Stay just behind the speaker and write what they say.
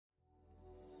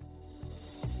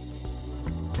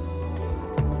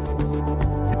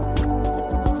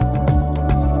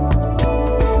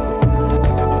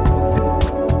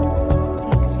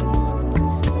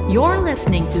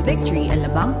listening to Victory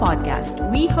Alabang Podcast.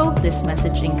 We hope this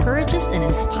message encourages and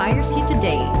inspires you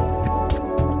today.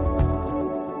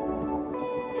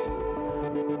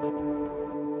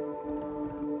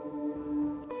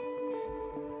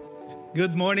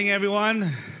 Good morning,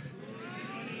 everyone.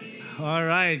 All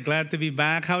right, glad to be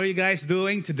back. How are you guys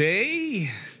doing today?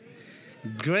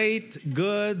 Great,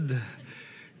 good.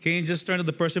 Can you just turn to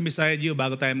the person beside you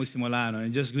bago tayo magsimula, no?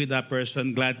 And just greet that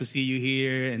person. Glad to see you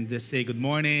here. And just say good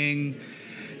morning.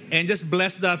 And just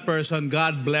bless that person.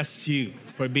 God bless you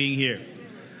for being here.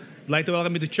 I'd like to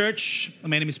welcome you to church.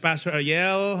 My name is Pastor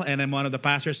Ariel, and I'm one of the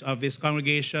pastors of this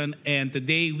congregation. And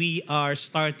today we are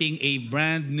starting a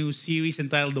brand new series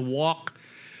entitled Walk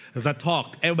the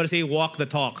Talk. Everybody say Walk the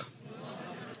Talk.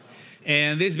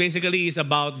 And this basically is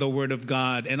about the Word of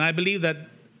God. And I believe that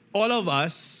all of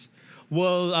us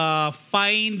will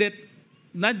find it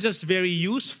not just very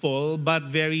useful, but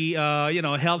very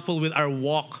helpful with our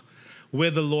walk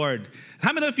with the Lord.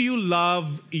 How many of you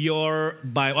love your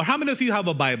Bible? Or how many of you have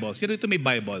a Bible? Sino dito may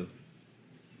Bible?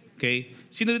 Okay?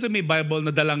 Sino dito may Bible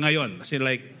na dala ngayon? Kasi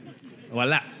like,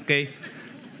 wala. Okay?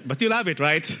 But you love it,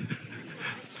 right?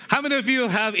 How many of you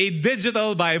have a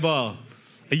digital Bible?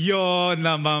 Ayun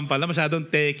naman pala.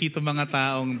 Masyadong techie itong mga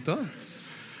taong to.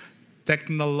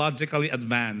 Technologically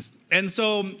advanced. And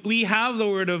so we have the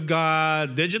Word of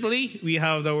God digitally. We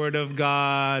have the Word of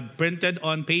God printed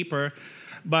on paper.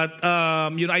 But,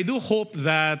 I do hope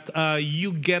that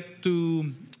you get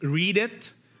to read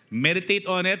it, meditate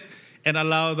on it, and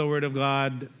allow the Word of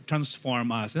God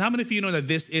transform us. And how many of you know that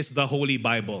this is the Holy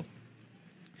Bible?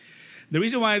 The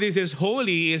reason why this is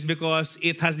holy is because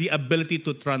it has the ability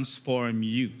to transform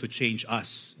you, to change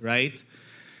us, right?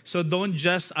 So don't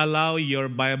just allow your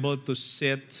Bible to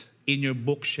sit in your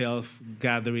bookshelf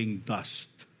gathering dust.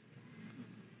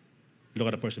 Look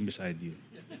at the person beside you.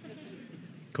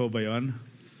 Ko ba yun?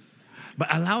 But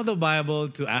allow the Bible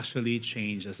to actually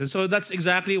change us. And so that's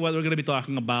exactly what we're going to be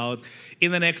talking about.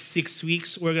 In the next 6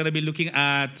 weeks, we're going to be looking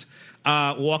at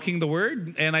walking the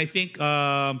Word. And I think,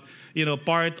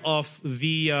 part of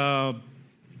the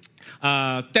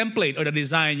template or the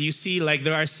design, you see like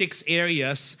there are 6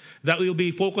 areas that we'll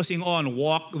be focusing on.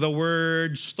 Walk the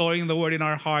Word, storing the Word in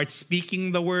our hearts,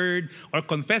 speaking the Word or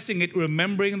confessing it,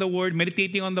 remembering the Word,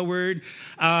 meditating on the Word,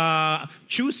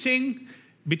 choosing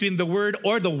between the Word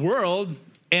or the world,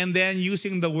 and then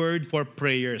using the Word for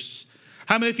prayers.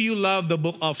 How many of you love the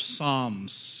book of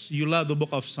Psalms? You love the book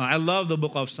of Psalms. I love the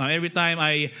book of Psalms. Every time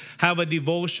I have a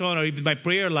devotion or even my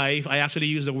prayer life, I actually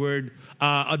use the word,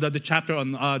 the chapter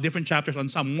on different chapters on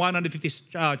Psalm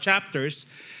 150 chapters.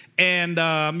 And,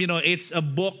 it's a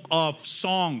book of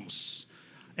songs.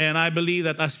 And I believe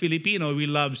that as Filipino, we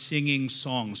love singing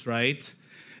songs, right?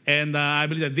 And I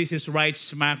believe that this is right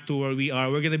smack to where we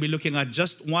are. We're going to be looking at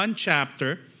just one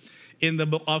chapter in the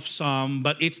book of Psalm,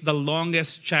 but it's the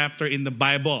longest chapter in the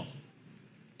Bible.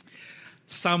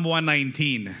 Psalm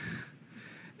 119.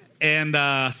 And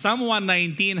Psalm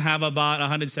 119 have about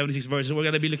 176 verses. We're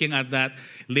going to be looking at that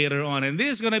later on. And this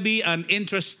is going to be an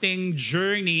interesting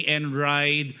journey and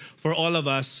ride for all of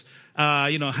us,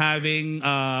 having,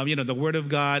 the Word of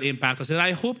God impact us. And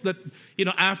I hope that,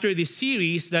 after this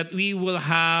series, that we will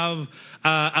have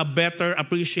a better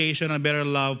appreciation, a better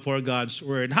love for God's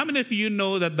Word. How many of you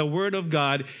know that the Word of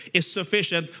God is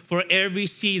sufficient for every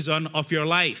season of your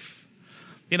life?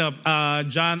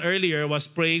 John earlier was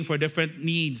praying for different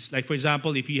needs. Like, for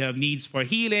example, if you have needs for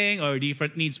healing or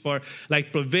different needs for,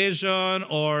 like, provision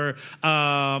or,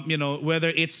 whether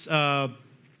it's a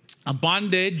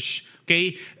bondage,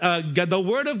 okay? The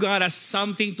Word of God has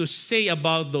something to say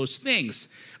about those things.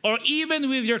 Or even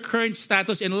with your current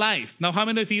status in life. Now, how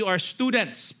many of you are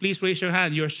students? Please raise your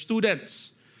hand. You're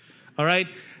students. All right?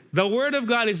 The Word of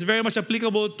God is very much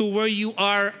applicable to where you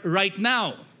are right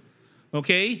now.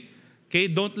 Okay? Okay,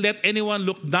 don't let anyone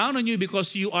look down on you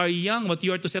because you are young, but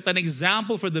you are to set an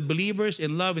example for the believers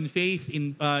in love, in faith,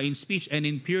 in speech, and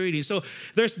in purity. So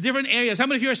there's different areas. How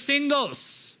many of you are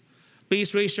singles?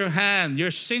 Please raise your hand.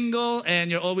 You're single and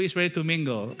you're always ready to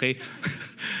mingle, okay?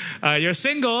 You're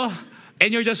single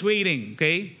and you're just waiting,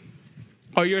 okay?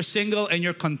 Or you're single and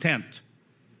you're content.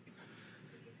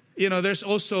 There's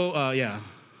also, a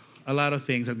lot of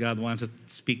things that God wants to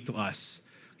speak to us.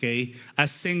 Okay,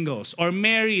 as singles or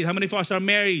married. How many of us are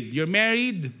married? You're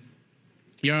married.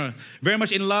 You're very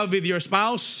much in love with your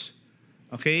spouse.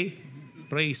 Okay,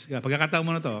 praise God. Pagkakataon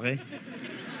mo na to, okay?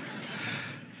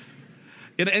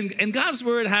 And God's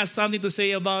Word has something to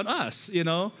say about us.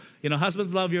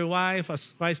 Husbands love your wife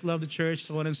as Christ loved the church,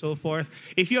 so on and so forth.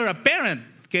 If you're a parent,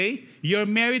 okay, you're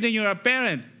married and you're a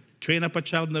parent. train up a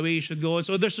child in the way he should go. And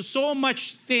so there's so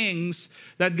much things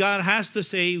that God has to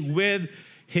say to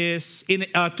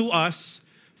us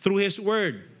through His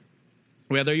Word.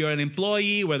 Whether you're an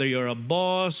employee, whether you're a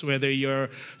boss, whether you're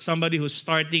somebody who's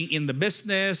starting in the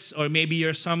business, or maybe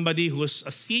you're somebody who's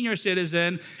a senior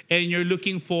citizen and you're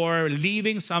looking for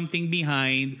leaving something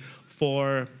behind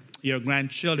for your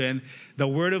grandchildren, the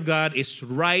Word of God is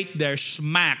right there,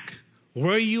 smack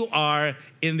where you are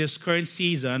in this current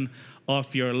season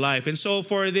of your life. And so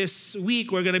for this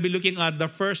week, we're going to be looking at the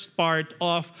first part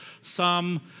of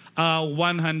Psalm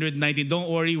 119. Don't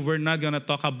worry, we're not going to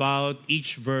talk about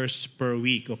each verse per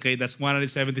week, okay? That's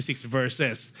 176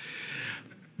 verses.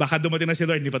 Baka dumating na si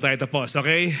Lord, hindi pa tayo tapos,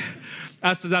 okay?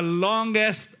 As the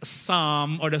longest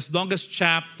psalm or the longest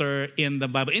chapter in the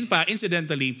Bible. In fact,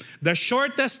 incidentally, the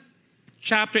shortest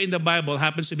chapter in the Bible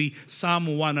happens to be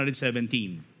Psalm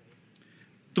 117.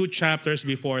 2 chapters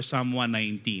before Psalm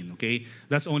 119, okay?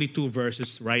 That's only 2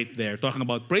 verses right there. Talking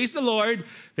about praise the Lord,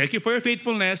 thank you for your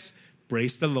faithfulness,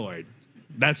 praise the Lord.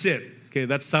 That's it. Okay,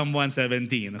 that's Psalm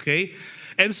 117, okay?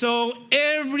 And so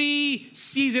every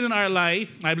season in our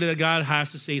life, I believe that God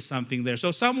has to say something there.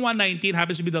 So Psalm 119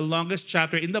 happens to be the longest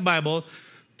chapter in the Bible,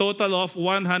 total of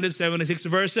 176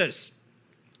 verses.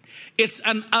 It's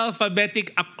an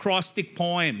alphabetic acrostic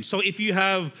poem. So if you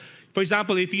have, for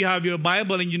example, if you have your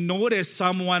Bible and you notice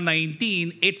Psalm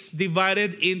 119, it's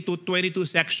divided into 22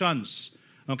 sections,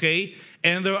 okay?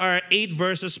 And there are 8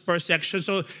 verses per section.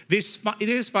 So it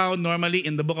is found normally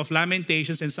in the book of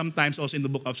Lamentations and sometimes also in the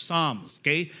book of Psalms,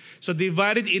 okay? So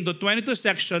divided into 22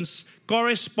 sections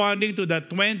corresponding to the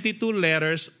 22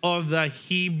 letters of the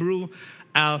Hebrew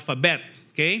alphabet,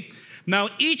 okay? Now,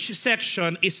 each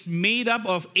section is made up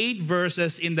of 8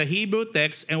 verses in the Hebrew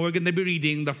text, and we're going to be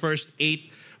reading the first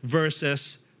 8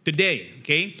 verses today,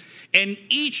 okay? And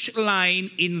each line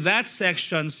in that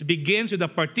section begins with a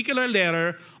particular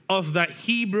letter of the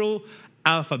Hebrew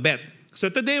alphabet. So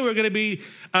today we're going to be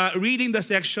reading the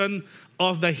section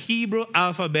of the Hebrew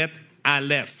alphabet,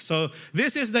 Aleph. So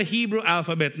this is the Hebrew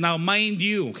alphabet. Now, mind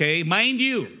you, okay? Mind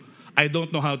you, I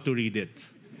don't know how to read it.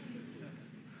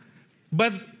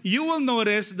 But you will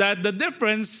notice that the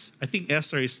difference, I think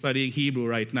Esther is studying Hebrew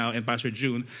right now and Pastor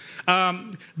June,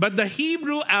 but the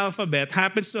Hebrew alphabet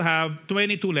happens to have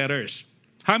 22 letters.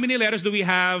 How many letters do we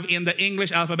have in the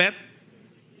English alphabet?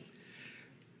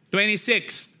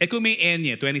 26. Kung may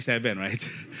N 27, right?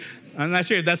 I'm not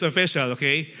sure if that's official,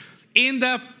 okay? In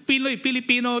the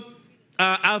Filipino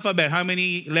alphabet, how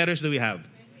many letters do we have?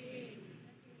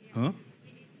 28. Huh?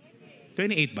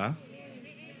 28 ba?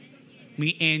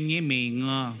 May N, may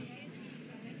nga.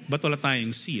 But wala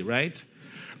tayong C, right?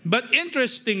 But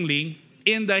interestingly,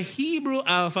 in the Hebrew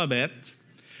alphabet,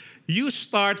 you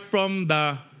start from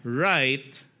the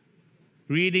right,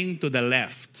 reading to the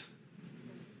left.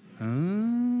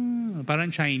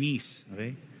 Parang Chinese,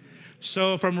 okay?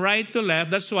 So from right to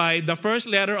left, that's why the first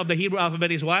letter of the Hebrew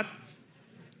alphabet is what?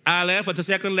 Aleph. What's the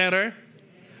second letter?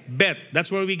 Bet.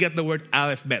 That's where we get the word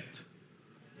alphabet.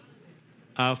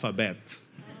 Alphabet.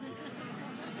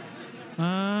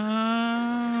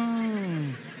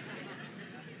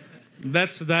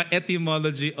 That's the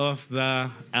etymology of the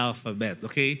alphabet,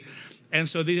 okay? And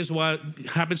so this is what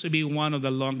happens to be one of the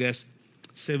longest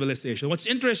civilizations. What's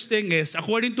interesting is,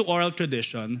 according to oral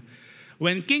tradition,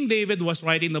 when King David was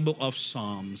writing the book of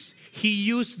Psalms, he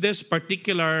used this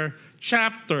particular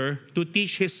chapter to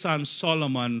teach his son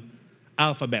Solomon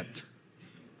alphabet,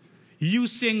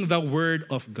 using the word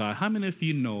of God. How many of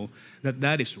you know that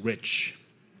that is rich?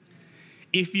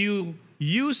 If you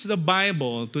use the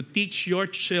Bible to teach your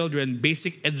children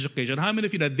basic education, how many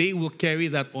of you know that they will carry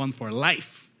that on for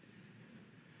life?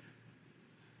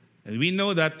 And we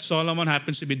know that Solomon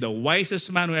happens to be the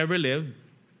wisest man who ever lived,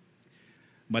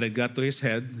 but it got to his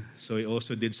head, so he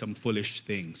also did some foolish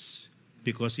things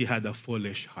because he had a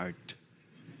foolish heart.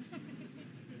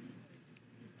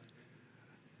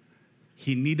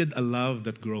 He needed a love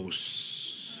that grows.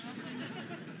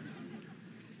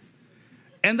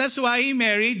 And that's why he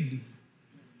married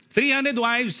 300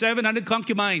 wives, 700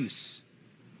 concubines.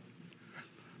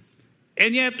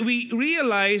 And yet we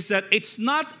realize that it's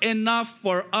not enough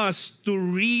for us to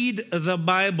read the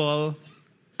Bible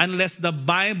unless the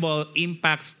Bible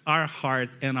impacts our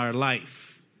heart and our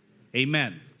life.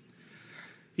 Amen.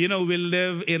 You know, we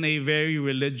live in a very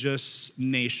religious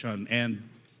nation, and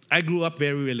I grew up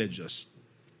very religious.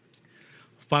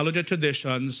 Followed the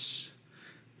traditions.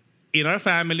 In our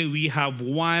family, we have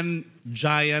one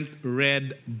giant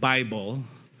red Bible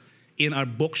in our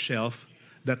bookshelf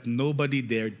that nobody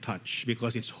dared touch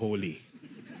because it's holy.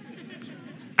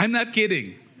 I'm not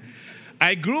kidding.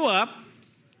 I grew up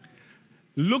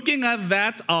looking at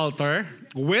that altar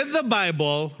with the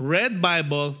Bible, red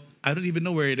Bible. I don't even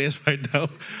know where it is right now.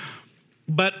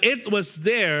 But it was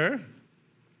there,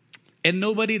 and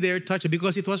nobody there touched it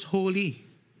because it was holy.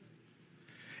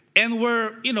 And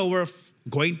we're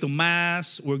going to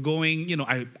mass. We're going,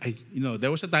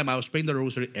 there was a time I was praying the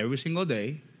rosary every single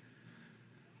day,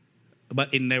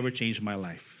 but it never changed my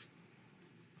life.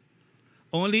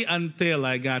 Only until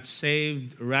I got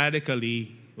saved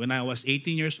radically when I was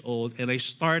 18 years old, and I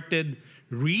started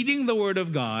reading the Word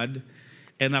of God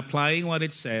and applying what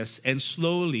it says, and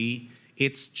slowly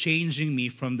it's changing me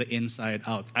from the inside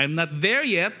out. I'm not there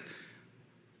yet.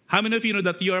 How many of you know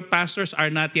that your pastors are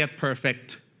not yet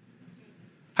perfect?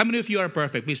 How many of you are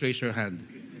perfect? Please raise your hand.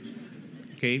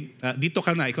 Okay? Dito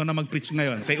ka na. Ikaw na mag-preach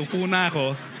ngayon. Okay? Upo na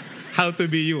ako. How to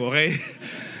be you. Okay?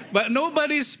 But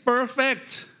nobody's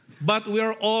perfect. But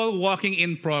we're all walking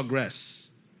in progress.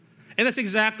 And that's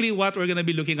exactly what we're going to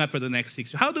be looking at for the next 6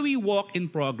 weeks. How do we walk in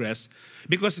progress?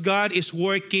 Because God is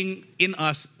working in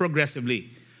us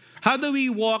progressively. How do we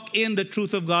walk in the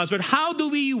truth of God's word? How do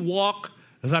we walk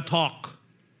the talk?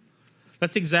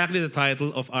 That's exactly the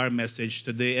title of our message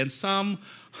today. And Psalm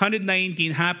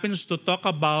 119 happens to talk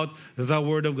about the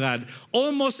Word of God.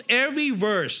 Almost every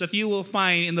verse that you will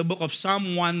find in the book of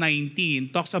Psalm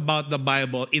 119 talks about the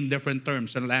Bible in different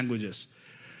terms and languages.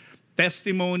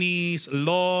 Testimonies,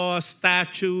 laws,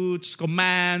 statutes,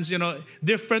 commands,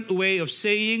 different way of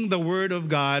saying the Word of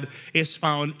God is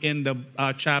found in the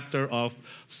chapter of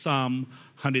Psalm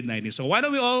 119. So why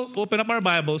don't we all open up our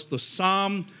Bibles to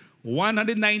Psalm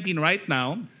 119 right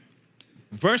now,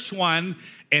 verse 1,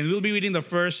 and we'll be reading the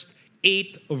first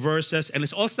 8 verses. And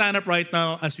let's all stand up right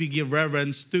now as we give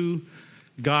reverence to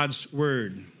God's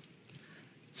Word.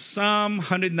 Psalm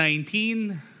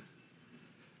 119,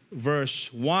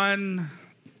 verse 1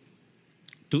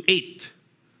 to 8.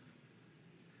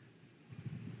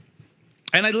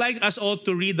 And I'd like us all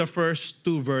to read the first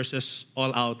 2 verses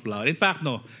all out loud. In fact,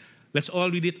 no. Let's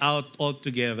all read it out all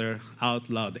together, out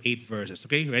loud, the 8 verses.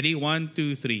 Okay, ready? 1,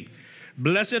 2, 3.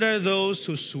 Blessed are those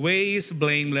whose way is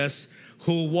blameless,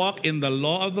 who walk in the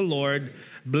law of the Lord.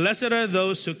 Blessed are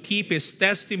those who keep his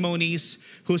testimonies,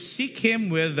 who seek him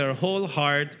with their whole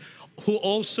heart, who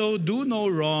also do no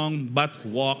wrong, but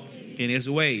walk in his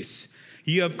ways.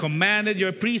 You have commanded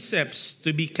your precepts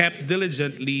to be kept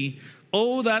diligently.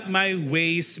 Oh, that my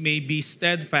ways may be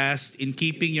steadfast in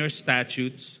keeping your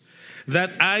statutes,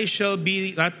 that I shall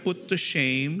be not put to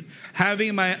shame.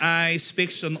 Having my eyes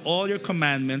fixed on all your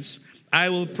commandments, I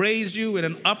will praise you with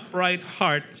an upright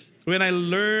heart. When I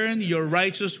learn your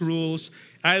righteous rules,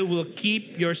 I will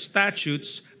keep your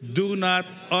statutes. Do not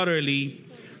utterly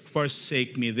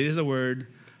forsake me. This is the word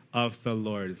of the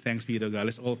Lord. Thanks be to God.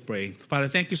 Let's all pray. Father,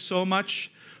 thank you so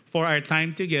much for our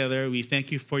time together. We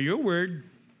thank you for your word.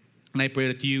 And I pray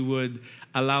that you would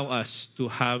allow us to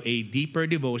have a deeper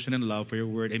devotion and love for your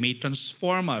word. And may it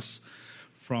transform us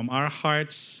from our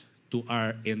hearts to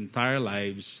our entire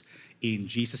lives. In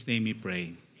Jesus' name we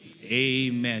pray.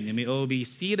 Amen. You may all be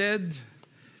seated.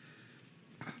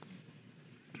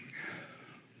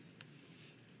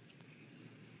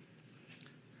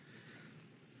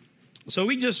 So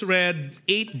we just read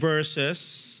 8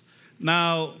 verses.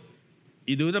 Now,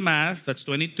 you do the math. That's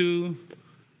 22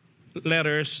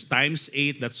 letters times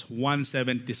 8. That's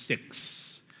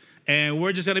 176. And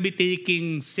we're just going to be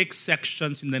taking 6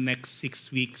 sections in the next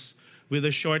 6 weeks with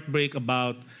a short break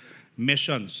about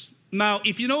missions. Now,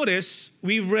 if you notice,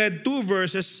 we've read 2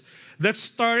 verses that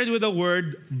started with the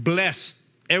word blessed.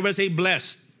 Everybody say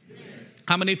blessed.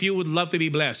 How many of you would love to be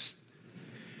blessed?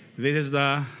 This is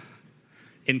the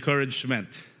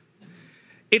encouragement.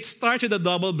 It starts with a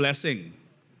double blessing.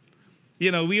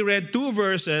 We read 2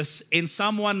 verses in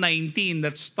Psalm 119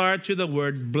 that start with the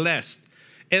word blessed.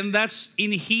 And that's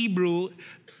in Hebrew,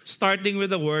 starting with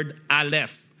the word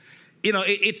aleph.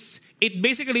 It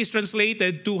basically is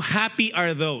translated to happy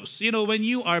are those. When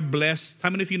you are blessed,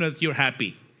 how many of you know that you're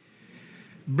happy?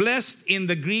 Blessed in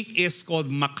the Greek is called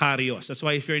makarios. That's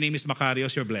why if your name is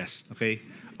Makarios, you're blessed, okay?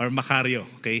 Or Makario,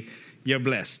 okay? You're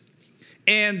blessed.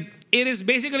 And it is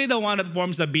basically the one that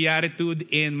forms the beatitude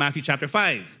in Matthew chapter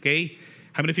 5, okay?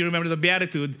 How many of you remember the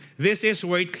beatitude? This is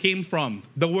where it came from.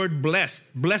 The word blessed.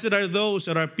 Blessed are those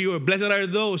that are pure. Blessed are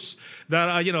those that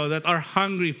are, that are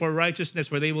hungry for righteousness,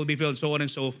 for they will be filled, so on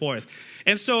and so forth.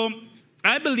 And so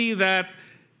I believe that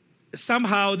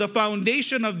somehow the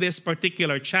foundation of this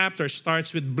particular chapter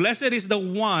starts with blessed is the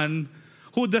one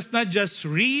who does not just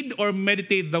read or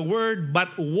meditate the word, but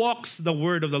walks the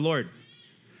word of the Lord.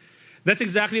 That's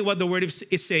exactly what the word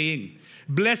is saying.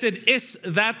 Blessed is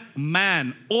that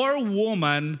man or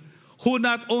woman who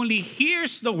not only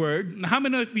hears the word. How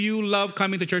many of you love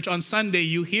coming to church on Sunday?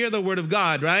 You hear the word of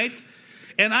God, right?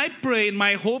 And I pray, and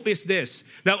my hope is this,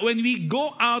 that when we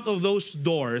go out of those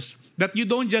doors, that you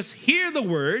don't just hear the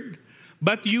word,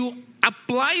 but you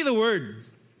apply the word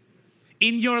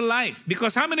in your life.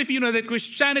 Because how many of you know that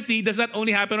Christianity does not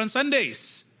only happen on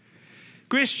Sundays?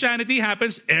 Christianity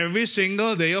happens every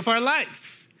single day of our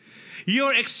life.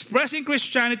 You're expressing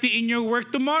Christianity in your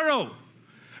work tomorrow.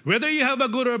 Whether you have a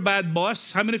good or bad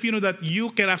boss, how many of you know that you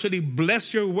can actually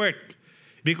bless your work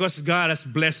because God has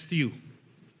blessed you?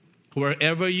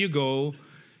 Wherever you go,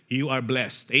 you are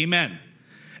blessed. Amen.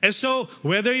 And so,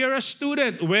 whether you're a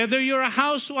student, whether you're a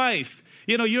housewife,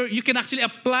 you can actually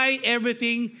apply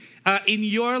everything in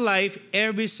your life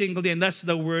every single day, and that's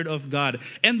the word of God.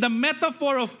 And the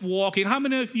metaphor of walking, how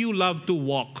many of you love to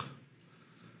walk?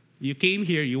 You came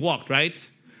here, you walked, right?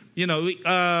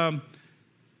 I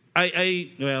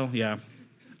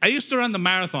used to run the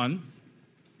marathon.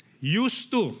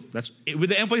 Used to. That's with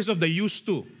the emphasis of the used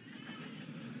to.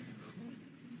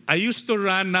 I used to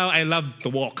run, now I love to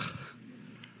walk.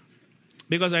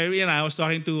 Because I was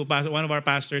talking to one of our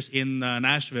pastors in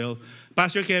Nashville.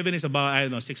 Pastor Kevin is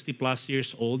about, 60 plus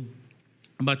years old.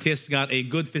 But he's got a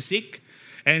good physique.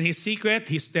 And his secret,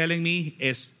 he's telling me,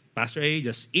 is, Pastor A,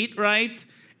 just eat right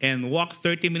and walk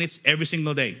 30 minutes every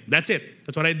single day. That's it.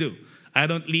 That's what I do. I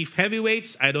don't lift heavy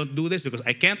weights. I don't do this because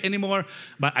I can't anymore.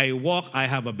 But I walk, I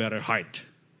have a better heart.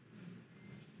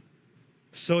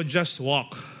 So just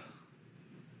walk.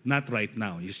 Not right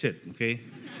now. You sit, okay?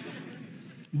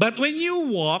 But when you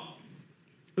walk,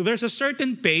 there's a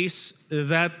certain pace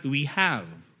that we have.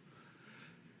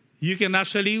 You can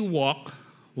actually walk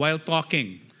while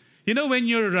talking. When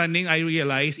you're running, I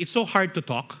realize it's so hard to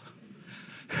talk.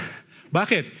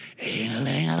 Bakit?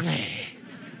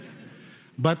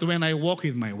 But when I walk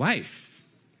with my wife,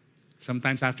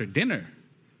 sometimes after dinner,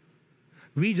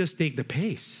 we just take the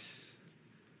pace.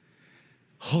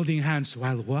 Holding hands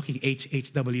while walking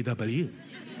HHWW.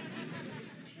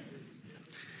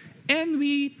 And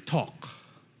we talk.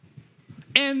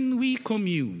 And we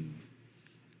commune.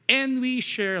 And we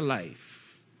share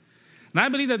life. And I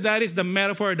believe that is the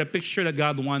metaphor, the picture that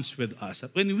God wants with us.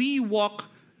 That when we walk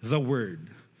the Word,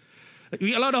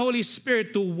 we allow the Holy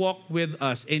Spirit to walk with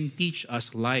us and teach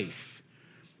us life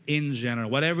in general,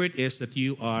 whatever it is that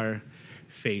you are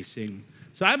facing.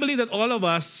 So I believe that all of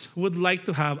us would like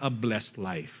to have a blessed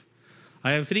life.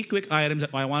 I have 3 quick items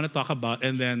that I want to talk about,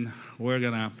 and then we're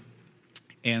going to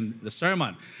end the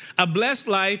sermon. A blessed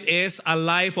life is a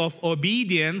life of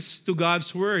obedience to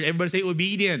God's Word. Everybody say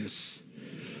obedience.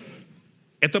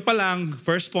 Ito pa lang,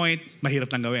 first point,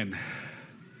 mahirap lang gawin.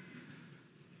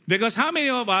 Because how many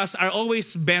of us are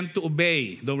always bent to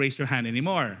obey? Don't raise your hand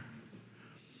anymore.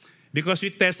 Because we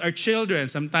test our children.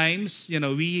 Sometimes,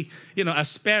 we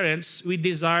as parents, we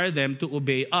desire them to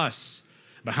obey us.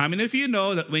 But how many of you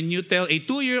know that when you tell a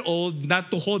 2-year-old not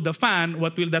to hold the fan,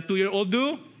 what will that 2-year-old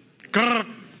do? Grr.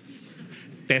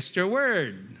 Test your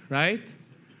word, right?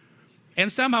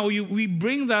 And somehow we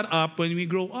bring that up when we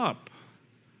grow up.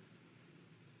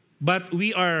 But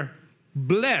we are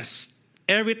blessed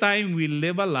every time we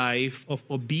live a life of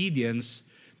obedience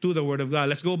to the Word of God.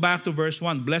 Let's go back to verse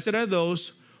 1. Blessed are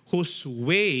those whose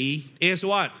way is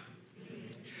what?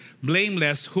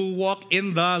 Blameless, who walk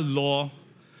in the law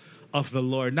of the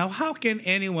Lord. Now, how can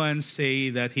anyone say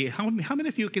that how many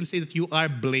of you can say that you are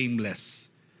blameless?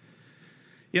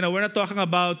 We're not talking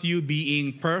about you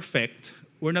being perfect.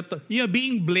 We're not,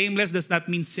 being blameless does not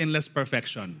mean sinless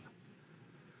perfection.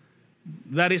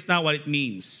 That is not what it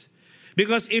means.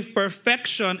 Because if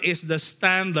perfection is the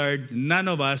standard, none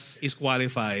of us is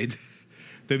qualified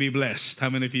to be blessed. How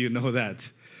many of you know that?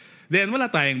 Then wala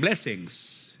tayong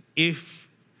blessings. If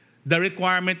the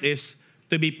requirement is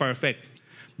to be perfect.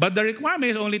 But the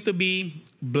requirement is only to be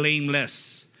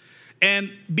blameless.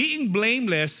 And being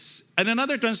blameless, in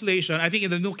another translation, I think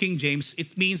in the New King James,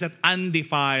 it means that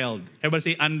undefiled.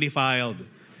 Everybody say undefiled.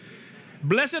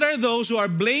 Blessed are those who are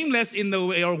blameless in the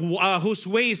way, or whose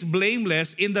way is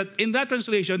blameless. In that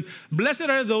translation, blessed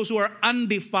are those who are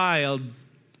undefiled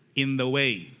in the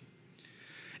way.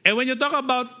 And when you talk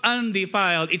about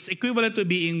undefiled, it's equivalent to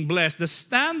being blessed. The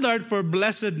standard for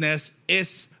blessedness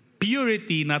is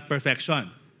purity, not perfection.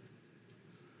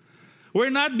 We're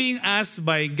not being asked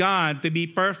by God to be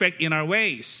perfect in our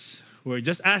ways. We're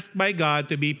just asked by God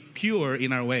to be pure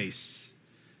in our ways.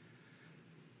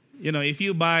 If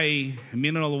you buy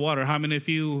mineral water, how many of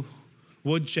you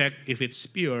would check if it's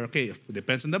pure? Okay, it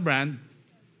depends on the brand.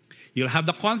 You'll have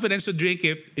the confidence to drink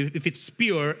it if it's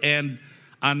pure and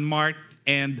unmarked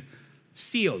and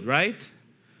sealed, right?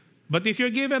 But if you're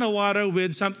given a water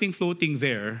with something floating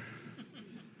there,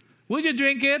 Would you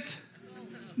drink it?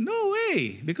 No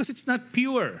way, because it's not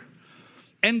pure.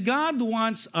 And God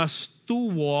wants us to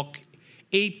walk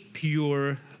a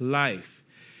pure life.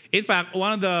 In fact,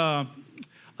 one of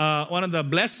the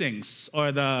blessings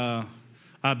or the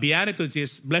Beatitudes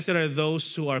is, blessed are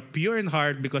those who are pure in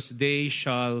heart because they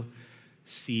shall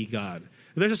see God.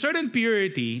 There's a certain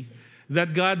purity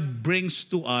that God brings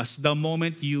to us the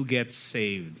moment you get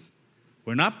saved.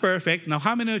 We're not perfect. Now,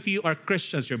 how many of you are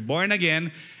Christians? You're born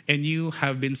again and you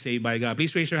have been saved by God.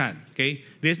 Please raise your hand, okay?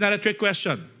 This is not a trick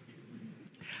question.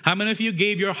 How many of you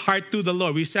gave your heart to the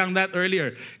Lord? We sang that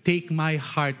earlier. Take my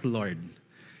heart, Lord.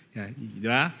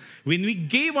 Yeah? When we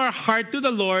gave our heart to the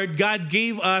Lord, God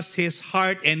gave us His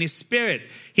heart and His Spirit.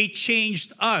 He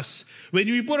changed us. When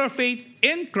we put our faith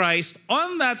in Christ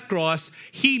on that cross,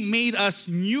 He made us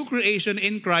new creation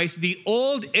in Christ. The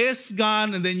old is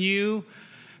gone and the new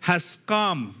has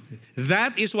come.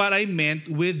 That is what I meant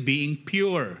with being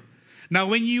pure. Now,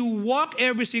 when you walk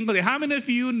every single day, how many of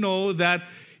you know that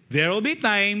there will be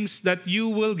times that you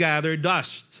will gather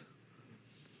dust?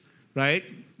 Right?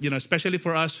 Especially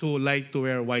for us who like to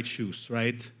wear white shoes,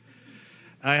 right?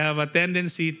 I have a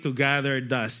tendency to gather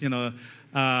dust.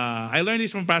 I learned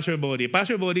this from Pastor Bodhi.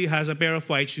 Pastor Bodhi has a pair of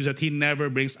white shoes that he never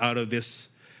brings out of this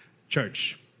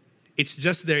church. It's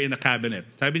just there in the cabinet.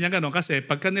 Sabi niya gano'n kasi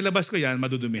pagka nilabas ko yan,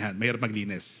 madudumihan, mahirap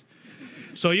maglinis.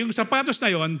 So yung sapatos na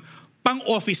yon,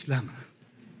 pang-office lang.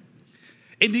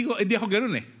 Hindi ako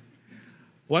gano'n eh.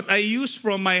 What I use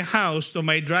from my house to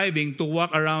my driving to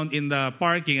walk around in the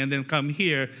parking and then come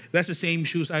here, that's the same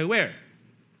shoes I wear.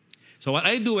 So what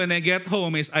I do when I get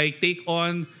home is I take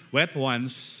on wet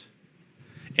ones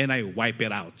and I wipe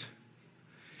it out.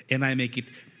 And I make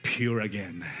it pure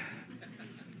again.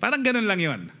 Parang ganun lang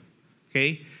yon.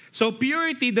 Okay? So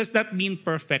purity does not mean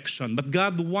perfection, but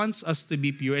God wants us to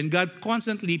be pure and God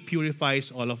constantly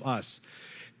purifies all of us.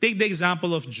 Take the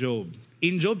example of Job.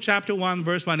 In Job chapter 1,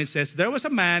 verse 1, it says, there was a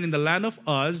man in the land of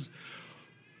Uz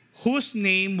whose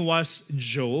name was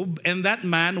Job, and that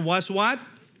man was what?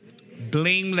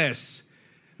 Blameless.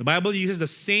 The Bible uses the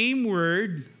same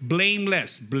word,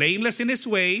 blameless. Blameless in his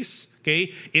ways,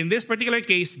 okay? In this particular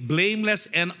case, blameless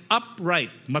and upright,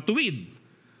 matuwid.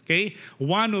 Okay?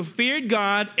 One who feared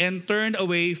God and turned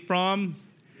away from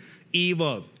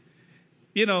evil.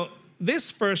 This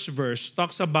first verse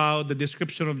talks about the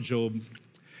description of Job,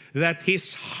 that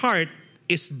his heart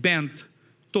is bent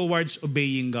towards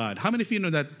obeying God. How many of you know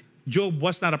that Job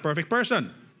was not a perfect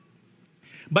person?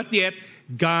 But yet,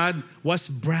 God was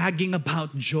bragging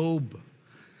about Job.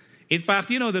 In fact,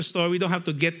 the story, we don't have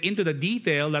to get into the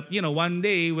detail that, one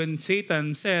day when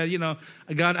Satan said,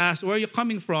 God asked, where are you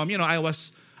coming from?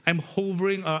 I'm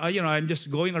hovering, I'm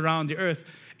just going around the earth.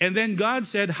 And then God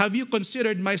said, have you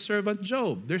considered my servant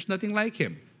Job? There's nothing like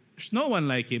him. There's no one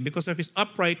like him because of his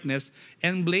uprightness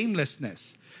and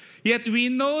blamelessness. Yet we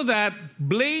know that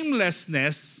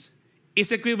blamelessness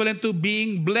is equivalent to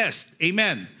being blessed.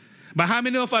 Amen. But how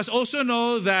many of us also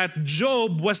know that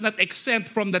Job was not exempt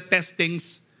from the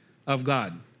testings of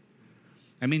God?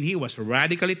 He was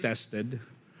radically tested.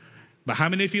 But how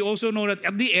many of you also know that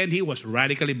at the end, he was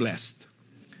radically blessed?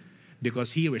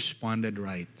 Because he responded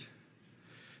right.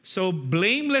 So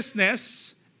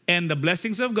blamelessness and the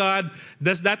blessings of God,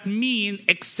 does that mean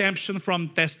exemption from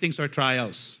testings or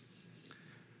trials?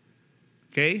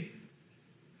 Okay?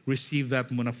 Receive that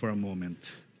muna for a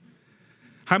moment.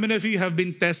 How many of you have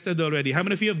been tested already? How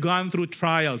many of you have gone through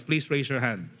trials? Please raise your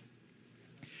hand.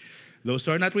 Those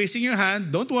who are not raising your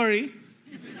hand, don't worry.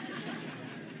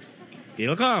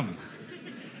 It'll come.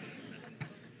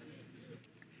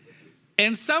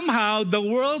 And somehow the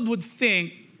world would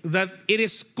think that it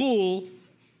is cool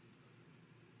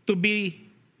to be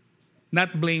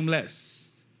not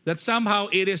blameless. That somehow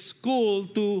it is cool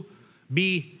to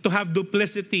have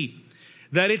duplicity.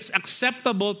 That it's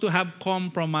acceptable to have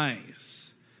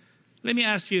compromise. Let me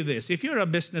ask you this. If you're a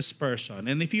business person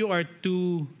and if you are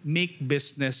to make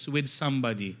business with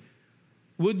somebody,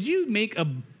 would you make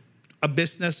a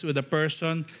business with a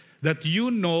person that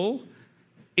you know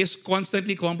is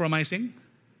constantly compromising?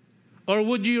 Or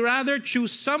would you rather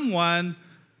choose someone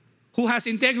who has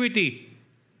integrity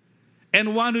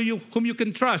and one whom you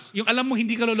can trust? Yung alam mo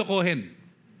hindi ka lolokohin.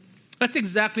 That's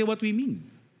exactly what we mean.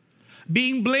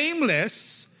 Being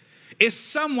blameless is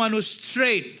someone who's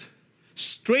straight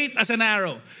as an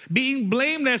arrow. Being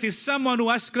blameless is someone who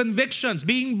has convictions.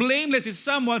 Being blameless is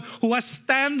someone who has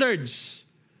standards,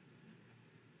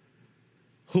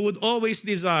 who would always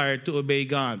desire to obey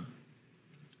God.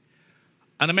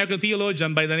 An American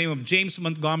theologian by the name of James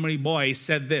Montgomery Boyce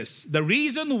said this: the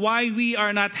reason why we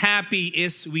are not happy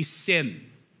is we sin.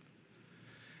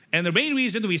 And the main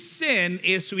reason we sin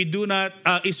is that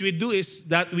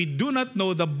we do not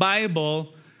know the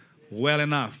Bible well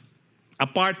enough.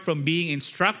 Apart from being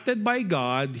instructed by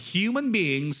God, human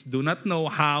beings do not know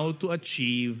how to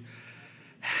achieve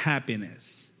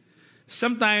happiness.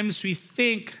 Sometimes we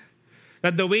think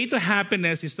that the way to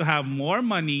happiness is to have more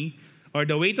money, or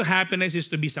the way to happiness is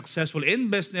to be successful in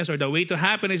business, or the way to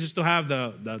happiness is to have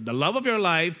the love of your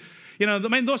life.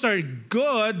 Those are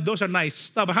good, those are nice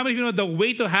stuff. But how many of you know the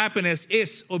way to happiness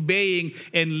is obeying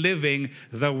and living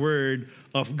the Word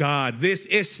of God? This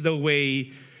is the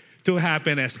way to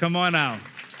happiness. Come on now.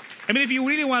 I mean, if you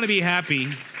really want to be happy,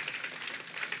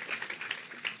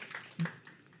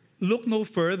 look no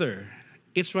further.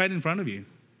 It's right in front of you.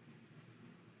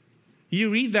 You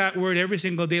read that word every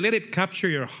single day. Let it capture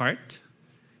your heart.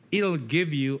 It'll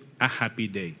give you a happy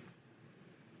day.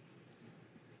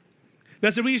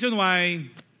 That's the reason why,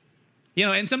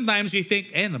 and sometimes we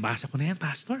think, nabasa ko na yan,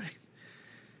 Pastor.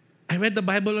 I read the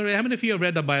Bible already. How many of you have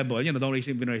read the Bible? Don't raise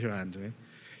your hands, right?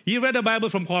 You read the Bible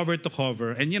from cover to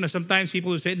cover. And, sometimes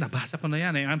people will say, nabasa ko na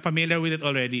yan. I'm familiar with it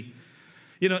already.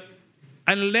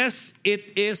 Unless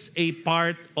it is a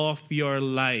part of your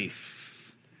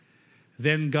life,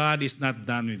 then God is not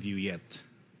done with you yet.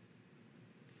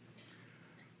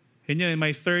 And in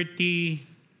my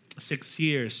 36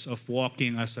 years of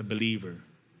walking as a believer,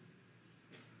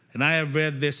 and I have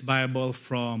read this Bible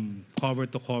from cover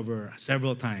to cover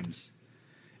several times.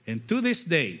 And to this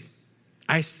day,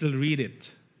 I still read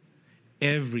it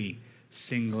every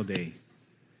single day.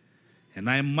 And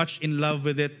I am much in love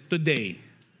with it today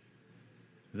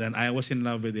than I was in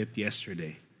love with it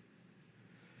yesterday.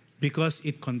 Because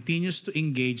it continues to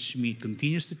engage me,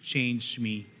 continues to change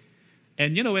me.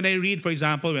 And when I read, for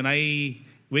example, when I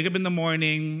wake up in the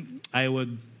morning, I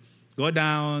would go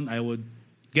down, I would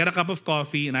get a cup of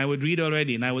coffee, and I would read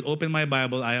already. And I would open my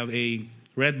Bible. I have a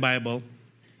red Bible.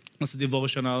 It's a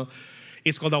devotional.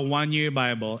 It's called a 1-year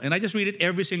Bible. And I just read it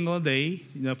every single day.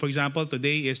 For example,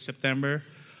 today is September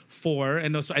 4.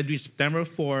 And also I read September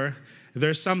 4.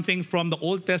 There's something from the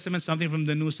Old Testament, something from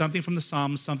the New, something from the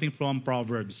Psalms, something from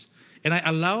Proverbs. And I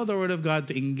allow the Word of God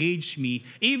to engage me.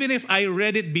 Even if I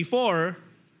read it before,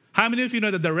 how many of you know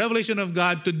that the revelation of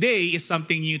God today is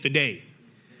something new today?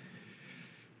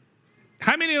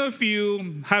 How many of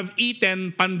you have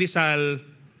eaten pandesal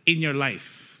in your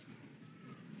life?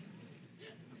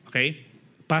 Okay?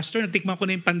 Pastor, natikman ko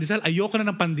na yung pandesal. Ayoko na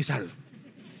ng pandesal.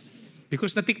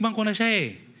 Because natikman ko na siya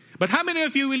eh. But how many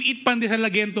of you will eat pandesal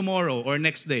again tomorrow or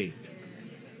next day?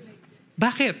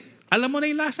 Bakit? Alam mo na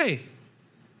yung lasa eh.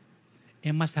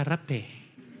 Masarap eh.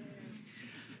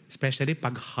 Especially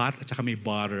pag hot at saka may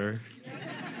butter.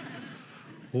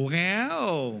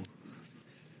 Wow!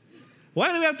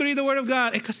 Why do we have to read the Word of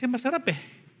God? Kasi masarap eh.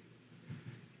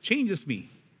 Changes me.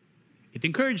 It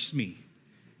encourages me.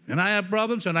 When I have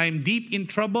problems, when I'm deep in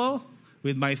trouble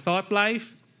with my thought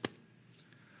life,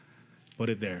 put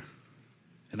it there.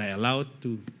 And I allow it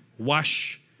to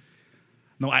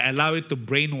I allow it to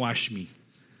brainwash me.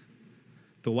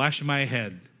 To wash my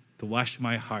head, to wash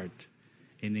my heart,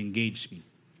 and engage me.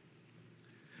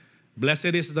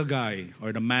 Blessed is the guy,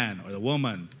 or the man, or the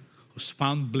woman who's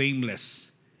found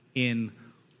blameless in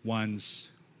one's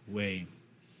way.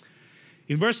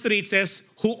 In verse 3 it says,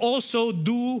 who also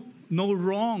do no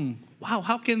wrong. Wow,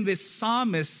 how can this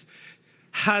psalmist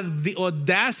have the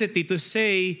audacity to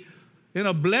say,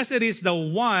 blessed is the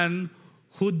one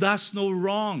who does no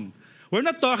wrong. We're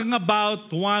not talking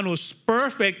about one who's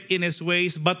perfect in his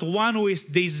ways, but one who is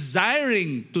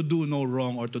desiring to do no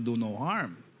wrong or to do no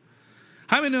harm.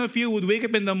 How many of you would wake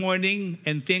up in the morning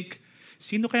and think,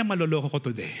 sino kaya maloloko ko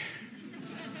today?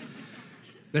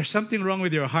 There's something wrong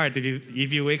with your heart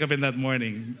if you wake up in that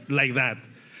morning like that.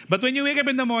 But when you wake up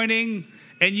in the morning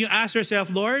and you ask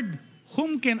yourself, Lord,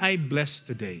 whom can I bless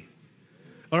today?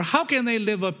 Or how can I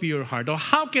live up to your heart? Or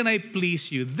how can I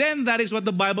please you? Then that is what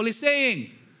the Bible is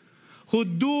saying. Who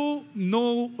do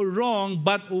no wrong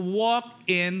but walk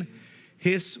in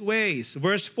his ways.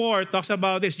 Verse 4 talks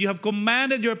about this. You have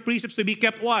commanded your precepts to be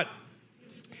kept what?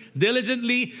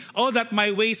 Diligently, oh, that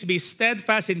my ways be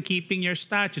steadfast in keeping your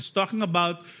statutes. Talking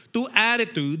about two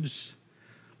attitudes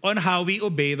on how we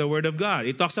obey the Word of God.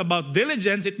 It talks about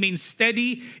diligence. It means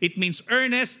steady. It means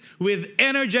earnest with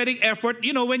energetic effort.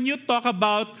 When you talk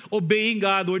about obeying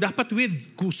God, or dapat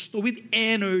with gusto, with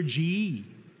energy.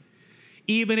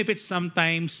 Even if it's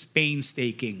sometimes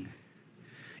painstaking.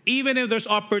 Even if there's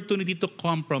opportunity to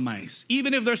compromise.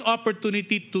 Even if there's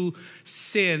opportunity to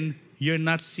sin, you're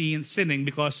not sinning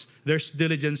because there's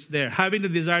diligence there. Having the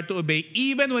desire to obey,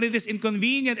 even when it is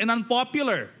inconvenient and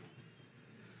unpopular.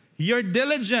 You're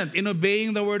diligent in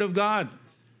obeying the Word of God.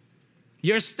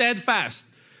 You're steadfast.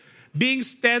 Being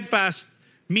steadfast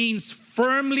means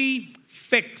firmly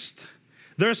fixed.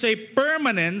 There's a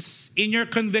permanence in your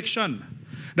conviction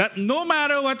that no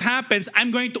matter what happens, I'm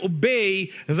going to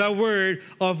obey the word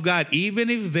of God. Even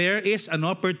if there is an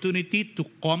opportunity to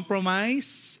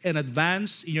compromise and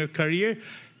advance in your career,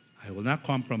 I will not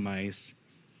compromise.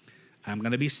 I'm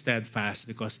going to be steadfast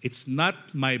because it's not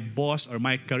my boss or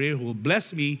my career who will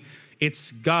bless me.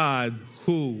 It's God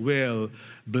who will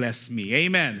bless me.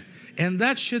 Amen. And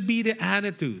that should be the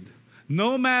attitude.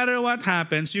 No matter what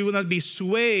happens, you will not be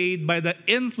swayed by the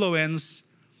influence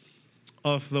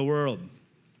of the world.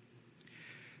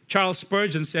 Charles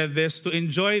Spurgeon said this: to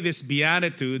enjoy this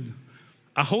beatitude,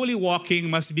 a holy walking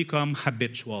must become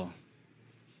habitual.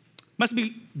 Must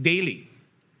be daily.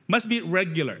 Must be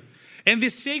regular. And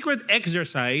this sacred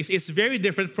exercise is very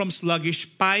different from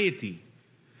sluggish piety.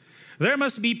 There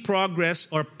must be progress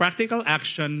or practical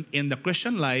action in the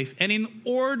Christian life, and in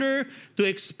order to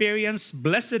experience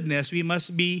blessedness, we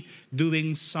must be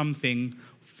doing something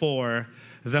for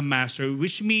the Master,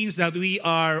 which means that we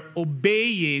are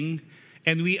obeying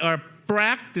and we are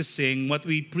practicing what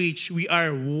we preach. We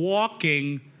are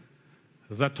walking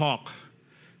the talk.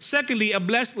 Secondly, a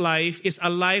blessed life is a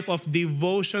life of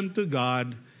devotion to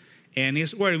God and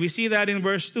His Word. We see that in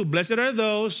verse 2. Blessed are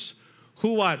those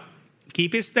who what?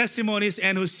 Keep His testimonies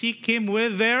and who seek Him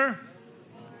with their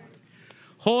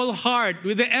whole heart,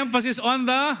 with the emphasis on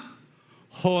the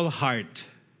whole heart.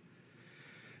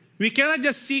 We cannot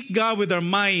just seek God with our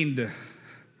mind.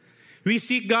 We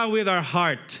seek God with our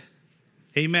heart.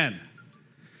 Amen.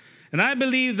 And I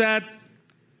believe that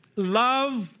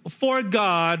love for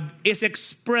God is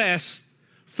expressed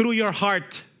through your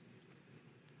heart.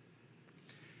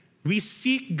 We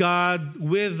seek God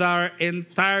with our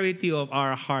entirety of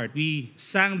our heart. We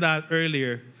sang that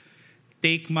earlier.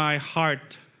 Take my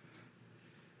heart,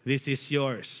 this is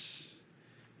yours.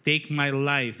 Take my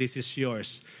life, this is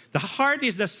yours. The heart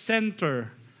is the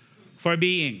center for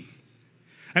being.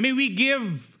 I mean,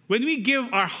 when we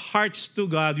give our hearts to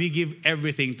God, we give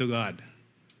everything to God.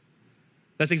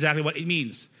 That's exactly what it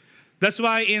means. That's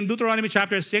why in Deuteronomy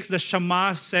chapter 6, the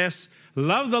Shema says,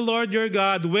 love the Lord your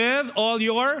God with all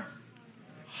your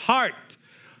heart.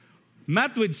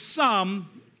 Not with some,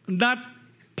 not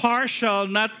partial,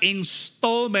 not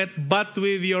installment, but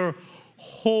with your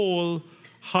whole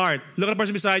heart. Look at the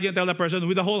person beside you and tell that person,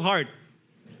 with the whole heart.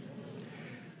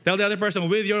 Tell the other person,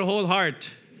 with your whole heart.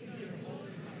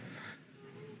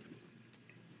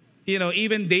 You know,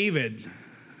 even David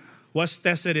was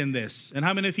tested in this. And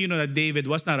how many of you know that David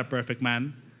was not a perfect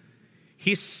man?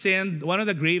 He sinned one of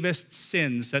the gravest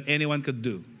sins that anyone could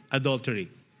do, adultery.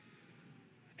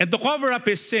 And to cover up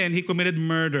his sin, he committed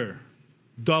murder,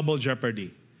 double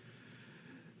jeopardy.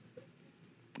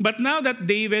 But now that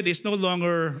David is no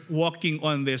longer walking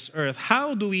on this earth,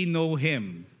 how do we know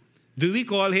him? Do we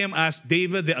call him as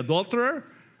David the adulterer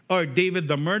or David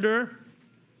the murderer?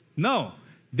 No.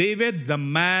 David, the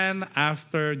man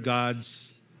after God's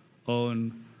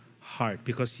own heart,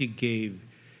 because he gave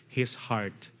his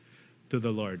heart to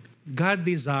the Lord. God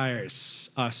desires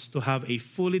us to have a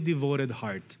fully devoted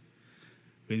heart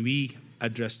when we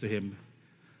address to Him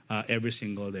every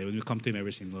single day, when we come to Him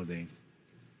every single day.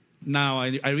 Now,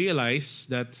 I realize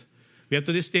that we have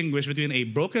to distinguish between a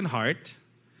broken heart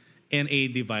and a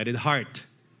divided heart.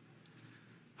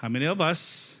 How many of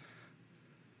us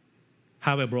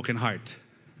have a broken heart?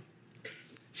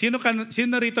 Sino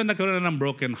rito nagkaroon ng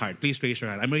broken heart? Please raise your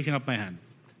hand. I'm raising up my hand.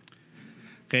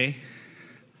 Okay?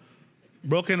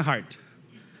 Broken heart.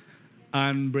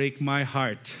 Unbreak my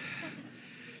heart.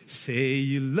 Say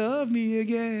you love me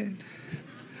again.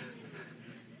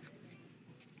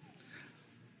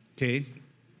 Okay?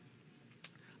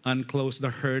 Unclose the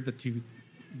hurt that you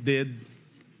did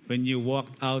when you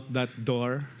walked out that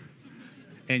door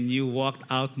and you walked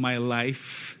out my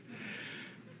life.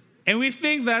 And we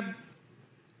think that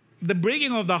the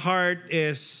breaking of the heart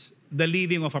is the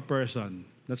leaving of a person.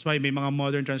 That's why may mga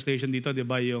modern translation dito, di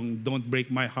ba, yung don't break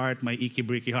my heart, my icky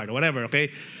breaky heart, or whatever,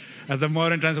 okay? As a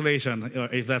modern translation,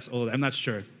 or if that's old, I'm not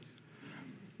sure.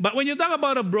 But when you talk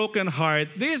about a broken heart,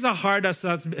 this is a heart that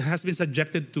has been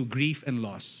subjected to grief and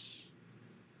loss.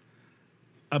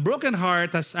 A broken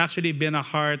heart has actually been a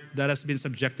heart that has been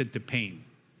subjected to pain.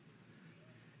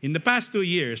 In the past 2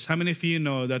 years, how many of you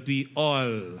know that we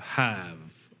all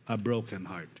have a broken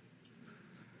heart?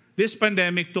 This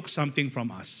pandemic took something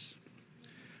from us.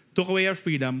 Took away our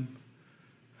freedom.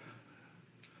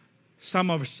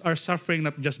 Some of us are suffering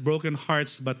not just broken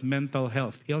hearts, but mental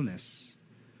health, illness.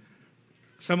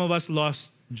 Some of us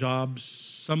lost jobs.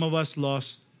 Some of us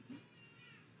lost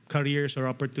careers or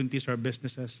opportunities or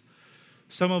businesses.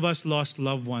 Some of us lost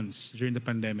loved ones during the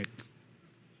pandemic.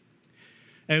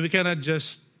 And we cannot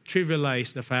just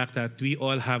trivialize the fact that we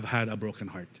all have had a broken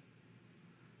heart.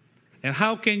 And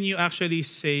how can you actually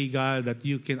say, God, that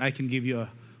I can give you a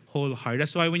whole heart?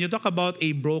 That's why when you talk about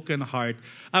a broken heart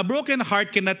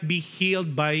cannot be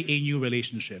healed by a new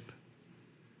relationship.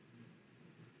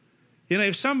 You know,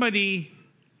 if somebody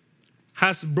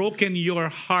has broken your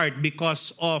heart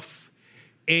because of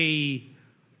a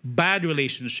bad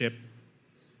relationship,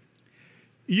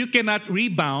 you cannot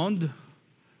rebound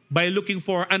by looking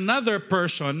for another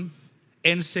person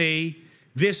and say,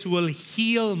 this will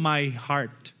heal my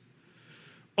heart.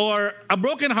 Or a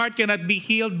broken heart cannot be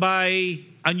healed by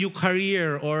a new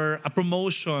career or a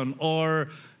promotion or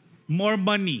more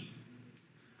money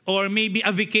or maybe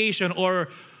a vacation or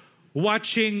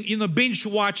watching, binge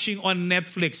watching on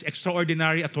Netflix,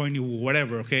 Extraordinary Attorney Woo,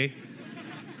 whatever, okay?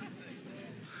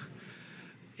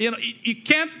 You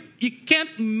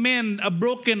can't mend a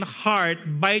broken heart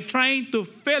by trying to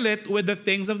fill it with the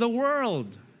things of the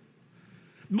world.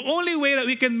 The only way that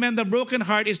we can mend a broken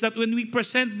heart is that when we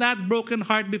present that broken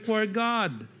heart before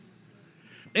God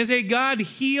and say, God,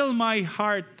 heal my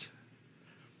heart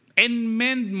and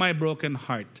mend my broken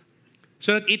heart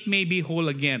so that it may be whole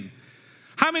again.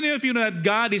 How many of you know that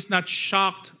God is not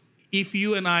shocked if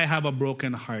you and I have a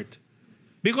broken heart?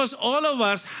 Because all of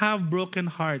us have broken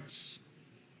hearts.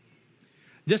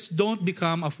 Just don't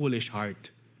become a foolish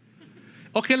heart.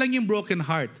 Okay lang yung broken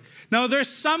heart. Now, there's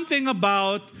something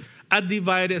about a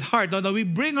divided heart. Now, we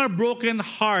bring our broken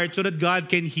heart so that God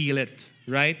can heal it,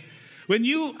 right? When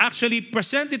you actually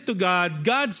present it to God,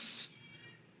 God's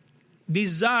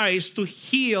desire is to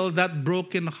heal that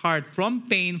broken heart from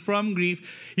pain, from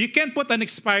grief. You can't put an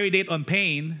expiry date on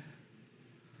pain.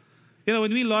 You know,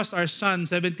 when we lost our son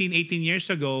 17, 18 years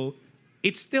ago,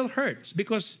 it still hurts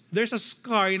because there's a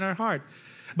scar in our heart.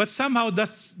 But somehow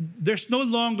there's no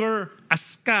longer a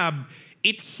scab.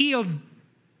 It healed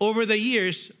over the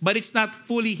years, but it's not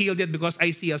fully healed yet because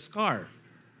I see a scar.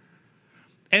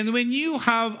 And when you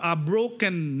have a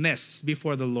brokenness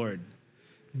before the Lord,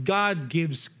 God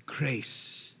gives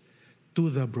grace to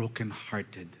the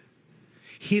brokenhearted.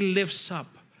 He lifts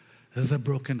up the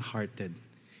brokenhearted.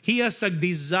 He has a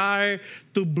desire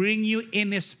to bring you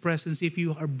in His presence if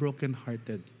you are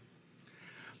brokenhearted.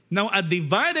 Now, a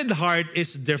divided heart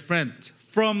is different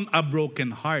from a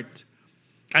broken heart.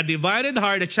 A divided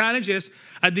heart, the challenge is,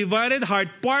 a divided heart,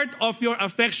 part of your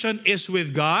affection is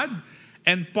with God,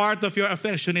 and part of your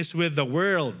affection is with the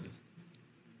world.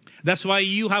 That's why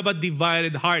you have a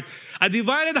divided heart. A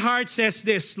divided heart says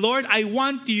this, Lord, I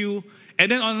want you,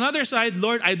 and then on another side,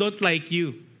 Lord, I don't like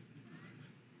you.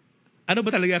 Ano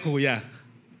ba talaga, kuya?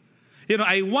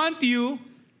 I want you,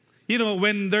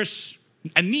 when there's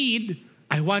a need,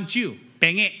 I want you.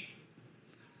 Penge.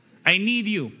 I need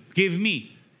you. Give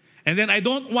me. And then I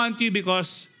don't want you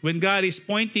because when God is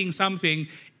pointing something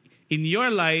in your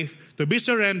life to be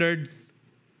surrendered,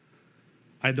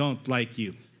 I don't like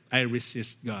you. I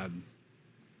resist God.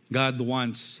 God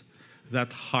wants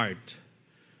that heart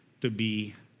to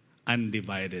be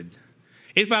undivided.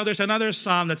 In fact, there's another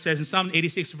psalm that says in Psalm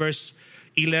 86 verse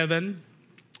 11,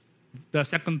 the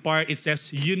second part, it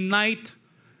says, unite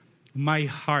my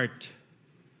heart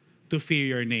to fear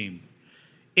your name.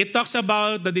 It talks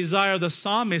about the desire of the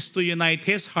psalmist to unite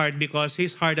his heart because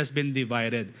his heart has been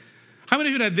divided. How many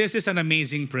of you know this is an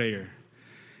amazing prayer?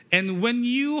 And when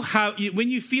you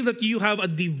feel that you have a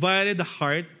divided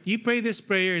heart, you pray this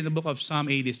prayer in the book of Psalm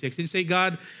 86 and say,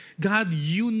 God,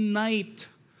 unite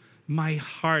my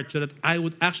heart so that I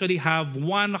would actually have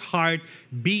one heart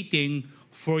beating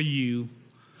for you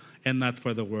and not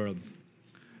for the world.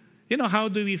 How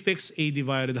do we fix a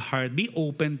divided heart? Be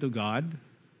open to God.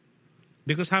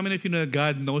 Because how many of you know that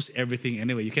God knows everything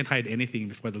anyway? You can't hide anything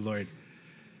before the Lord.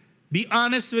 Be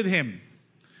honest with Him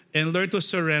and learn to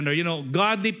surrender.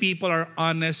 Godly people are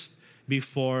honest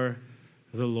before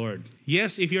the Lord.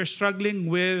 Yes, if you're struggling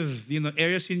with,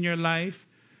 areas in your life,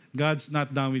 God's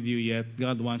not done with you yet.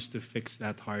 God wants to fix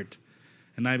that heart.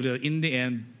 And I believe in the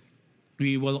end,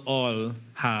 we will all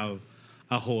have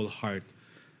a whole heart.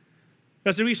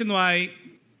 That's the reason why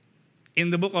in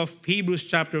the book of Hebrews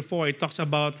chapter 4, it talks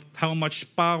about how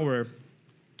much power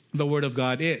the Word of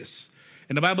God is.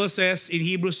 And the Bible says in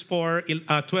Hebrews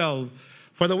 4:12,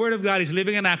 for the Word of God is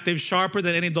living and active, sharper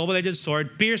than any double-edged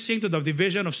sword, piercing to the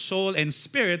division of soul and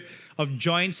spirit, of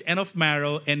joints and of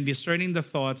marrow, and discerning the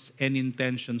thoughts and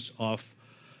intentions of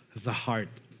the heart.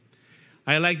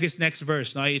 I like this next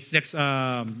verse. It's next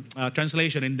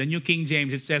translation. In the New King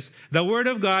James, it says, the Word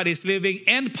of God is living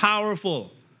and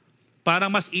powerful.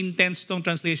 Parang mas intense tong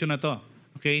translation na to.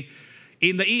 Okay?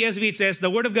 In the ESV, it says the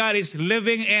Word of God is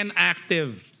living and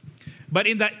active. But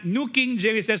in the New King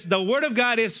James, it says the Word of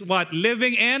God is what?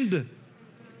 Living and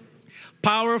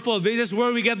powerful. This is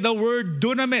where we get the word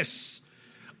dunamis,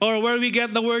 or where we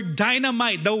get the word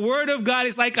dynamite. The Word of God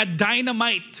is like a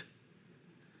dynamite.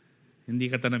 Hindi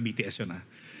ka ng BTS yun, ha?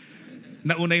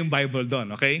 Nauna yung Bible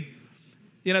doon, okay?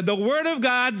 You know, the Word of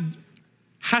God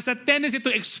has a tendency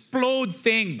to explode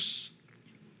things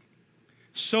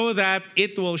so that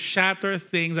it will shatter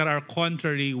things that are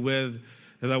contrary with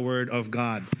the Word of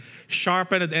God.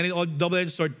 Sharpened at any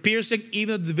double-edged sword, piercing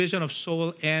even the division of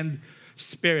soul and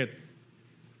spirit.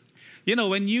 You know,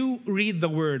 when you read the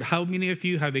Word, how many of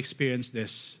you have experienced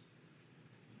this?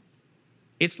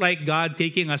 It's like God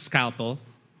taking a scalpel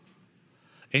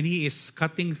and He is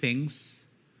cutting things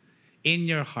in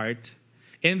your heart.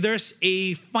 And there's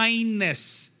a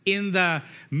fineness in the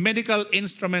medical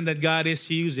instrument that God is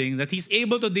using, that He's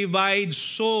able to divide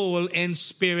soul and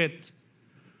spirit.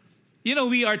 You know,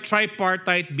 we are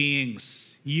tripartite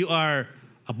beings. You are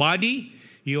a body,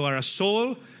 you are a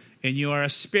soul, and you are a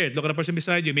spirit. Look at the person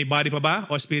beside you. May body pa ba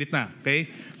o spirit na? Okay?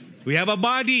 We have a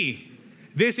body.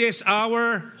 This is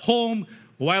our home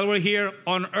while we're here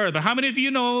on earth. But how many of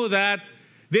you know that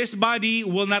this body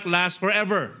will not last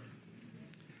forever?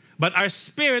 But our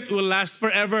spirit will last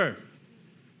forever.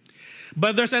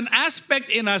 But there's an aspect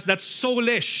in us that's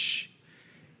soulish.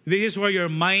 This is where your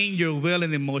mind, your will,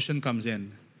 and emotion comes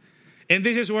in. And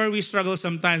this is where we struggle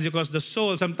sometimes, because the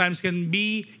soul sometimes can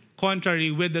be contrary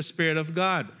with the Spirit of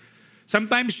God.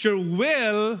 Sometimes your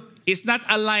will is not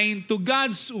aligned to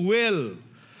God's will.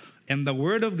 And the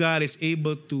Word of God is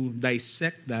able to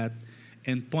dissect that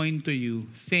and point to you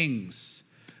things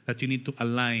that you need to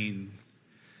align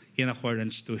in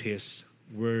accordance to His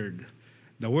Word.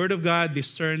 The Word of God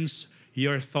discerns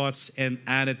your thoughts and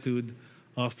attitude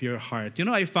of your heart. You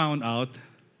know, I found out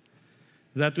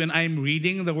that when I'm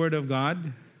reading the Word of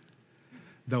God,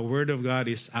 the Word of God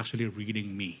is actually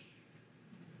reading me.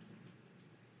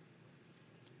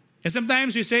 And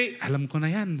sometimes we say, alam ko na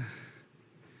yan.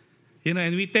 You know,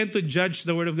 and we tend to judge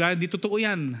the Word of God. Di totoo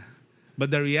yan. But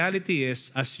the reality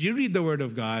is, as you read the Word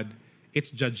of God,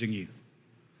 it's judging you.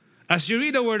 As you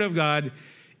read the Word of God,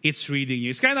 it's reading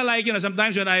you. It's kind of like, you know,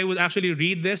 sometimes when I would actually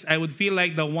read this, I would feel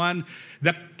like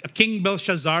the King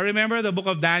Belshazzar. Remember the book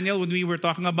of Daniel when we were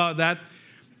talking about that?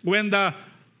 When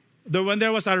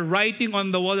there was a writing on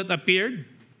the wall that appeared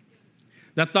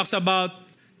that talks about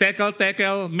Tekel,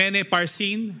 Tekel, Mene,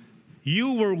 Parsin.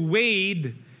 You were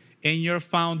weighed and you're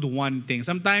found wanting.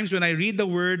 Sometimes when I read the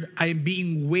Word, I'm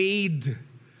being weighed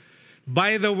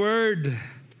by the Word.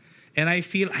 And I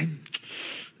feel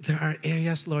there are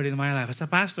areas, Lord, in my life, as a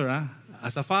pastor,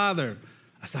 as a father,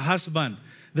 as a husband,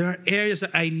 there are areas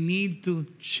that I need to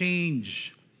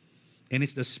change. And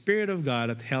it's the Spirit of God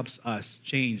that helps us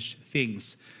change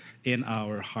things in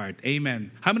our heart.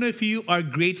 Amen. How many of you are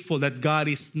grateful that God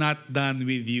is not done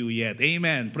with you yet?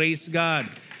 Amen. Praise God.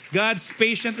 God's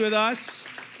patient with us.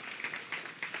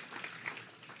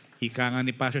 Ika nga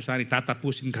ni Pastor Sani,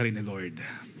 tatapusin ka rin ni Lord.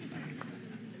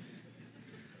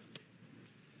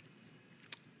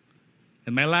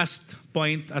 And my last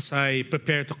point as I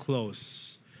prepare to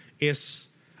close is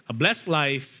a blessed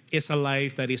life is a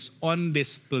life that is on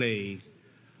display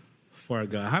for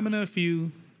God. How many of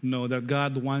you know that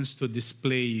God wants to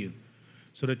display you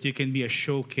so that you can be a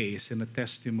showcase and a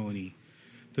testimony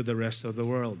to the rest of the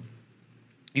world?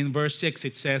 In verse 6,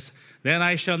 it says, "Then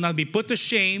I shall not be put to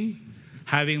shame,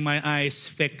 having my eyes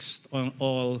fixed on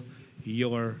all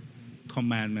your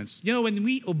commandments." You know, when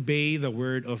we obey the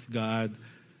Word of God,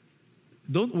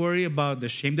 don't worry about the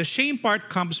shame. The shame part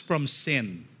comes from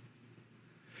sin.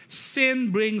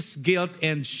 Sin brings guilt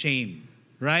and shame,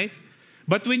 right?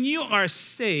 But when you are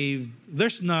saved,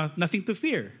 there's nothing to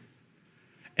fear.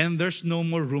 And there's no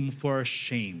more room for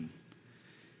shame.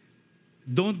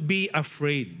 Don't be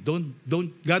afraid.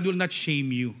 God will not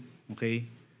shame you, okay?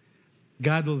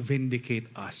 God will vindicate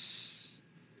us.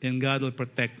 And God will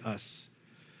protect us.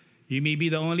 You may be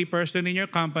the only person in your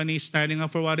company standing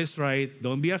up for what is right.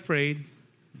 Don't be afraid.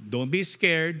 Don't be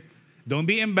scared. Don't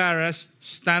be embarrassed.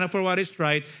 Stand up for what is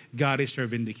right. God is your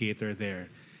vindicator there.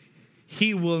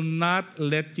 He will not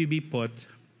let you be put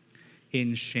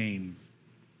in shame.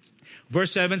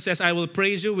 Verse 7 says, "I will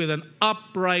praise you with an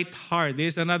upright heart."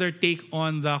 This is another take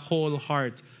on the whole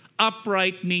heart.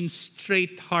 Upright means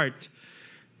straight heart.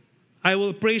 "I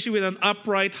will praise you with an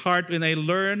upright heart when I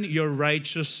learn your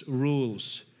righteous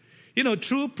rules." You know,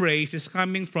 true praise is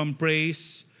coming from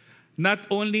praise not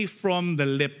only from the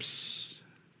lips,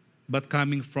 but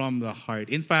coming from the heart.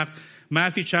 In fact,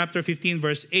 Matthew chapter 15,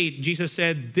 verse 8, Jesus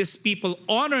said, "These people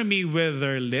honor me with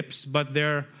their lips, but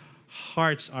their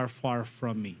hearts are far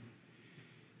from me.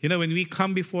 You know, when we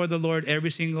come before the Lord every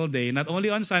single day, not only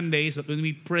on Sundays, but when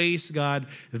we praise God,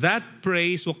 that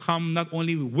praise will come not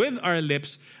only with our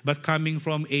lips, but coming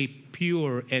from a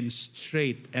pure and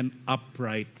straight and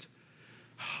upright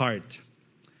heart.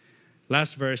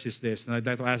 Last verse is this, and I'd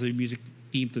like to ask the music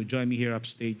team to join me here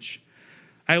upstage.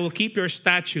 I will keep your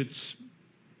statutes.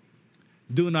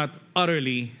 Do not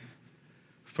utterly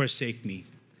forsake me.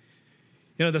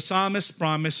 You know, the psalmist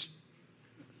promised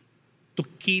to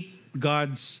keep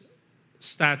God's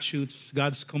statutes,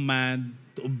 God's command,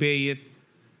 to obey it.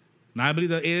 And I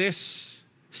believe that it is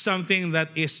something that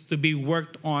is to be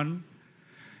worked on.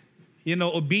 You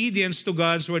know, obedience to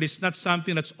God's word is not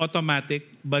something that's automatic,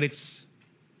 but it's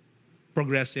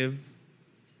progressive.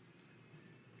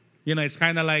 You know, it's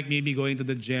kind of like maybe going to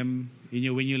the gym. You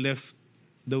know, when you lift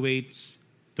the weights,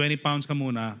 20 pounds ka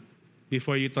muna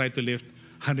before you try to lift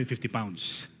 150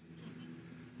 pounds.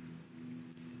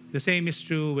 The same is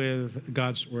true with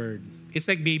God's word. It's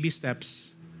like baby steps,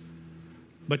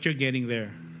 but you're getting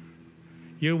there.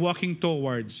 You're walking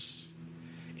towards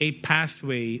a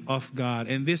pathway of God,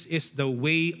 and this is the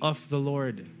way of the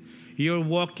Lord. You're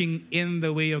walking in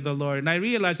the way of the Lord. And I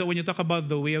realize that when you talk about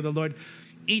the way of the Lord,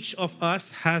 each of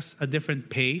us has a different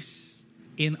pace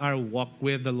in our walk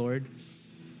with the Lord.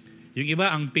 Yung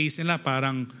iba, ang pace nila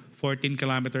parang 14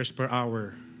 kilometers per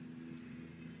hour.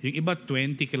 Yung iba,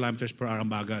 20 kilometers per hour ang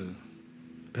bagal.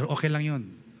 Pero okay lang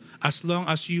yun. As long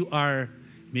as you are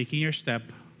making your step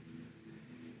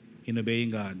in obeying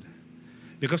God.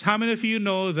 Because how many of you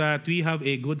know that we have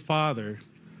a good Father,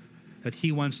 that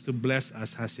He wants to bless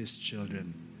us as His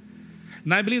children?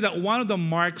 And I believe that one of the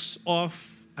marks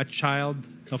of a child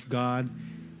of God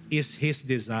is his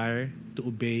desire to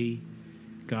obey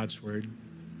God's word.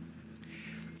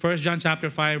 1 John chapter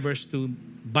 5 verse 2,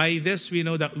 by this we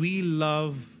know that we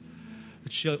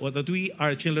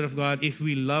are children of God if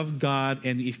we love God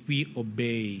and if we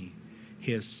obey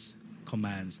His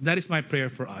commands. That is my prayer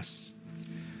for us.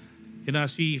 You know,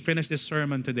 as we finish this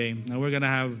sermon today, and we're going to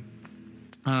have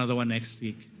another one next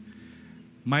week,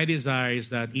 my desire is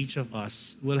that each of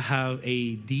us will have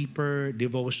a deeper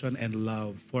devotion and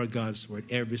love for God's word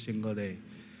every single day.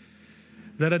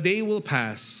 That a day will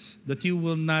pass that you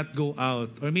will not go out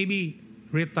or maybe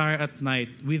retire at night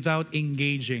without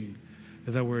engaging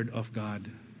the word of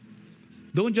God.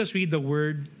 Don't just read the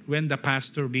word when the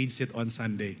pastor reads it on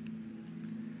Sunday.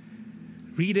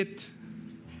 Read it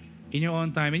in your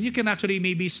own time. And you can actually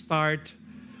maybe start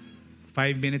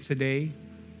 5 minutes a day.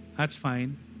 That's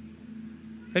fine.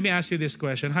 Let me ask you this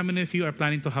question. How many of you are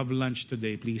planning to have lunch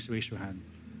today? Please raise your hand.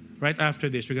 Right after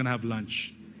this, we're going to have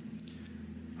lunch.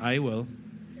 I will.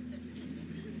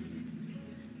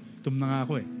 Tum na nga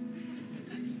ako eh.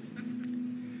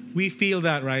 We feel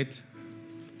that, right?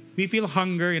 We feel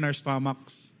hunger in our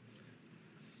stomachs.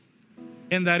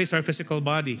 And that is our physical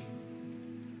body.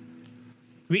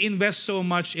 We invest so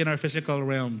much in our physical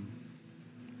realm.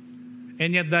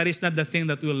 And yet that is not the thing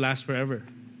that will last forever.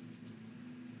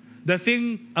 The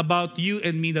thing about you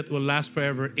and me that will last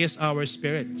forever is our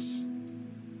spirits.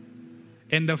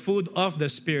 And the food of the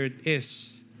Spirit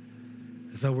is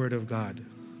the Word of God.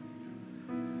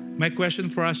 My question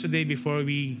for us today before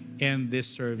we end this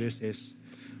service is,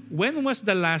 when was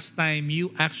the last time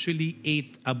you actually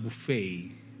ate a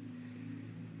buffet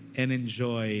and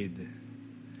enjoyed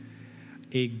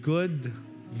a good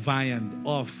viand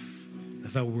of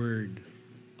the Word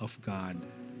of God?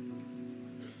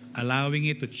 Allowing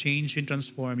it to change and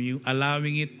transform you,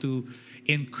 allowing it to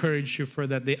encourage you for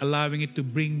that day, allowing it to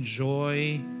bring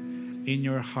joy in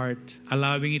your heart,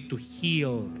 allowing it to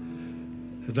heal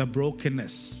the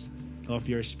brokenness of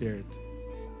your spirit.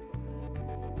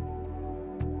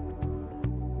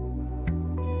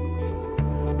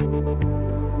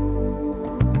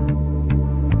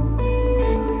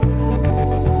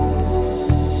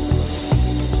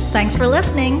 Thanks for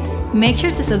listening. Make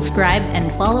sure to subscribe and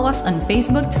follow us on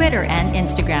Facebook, Twitter, and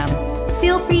Instagram.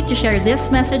 Feel free to share this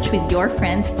message with your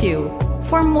friends too.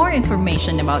 For more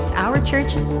information about our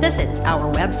church, visit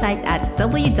our website at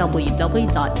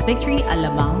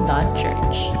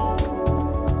www.victoryalabang.church.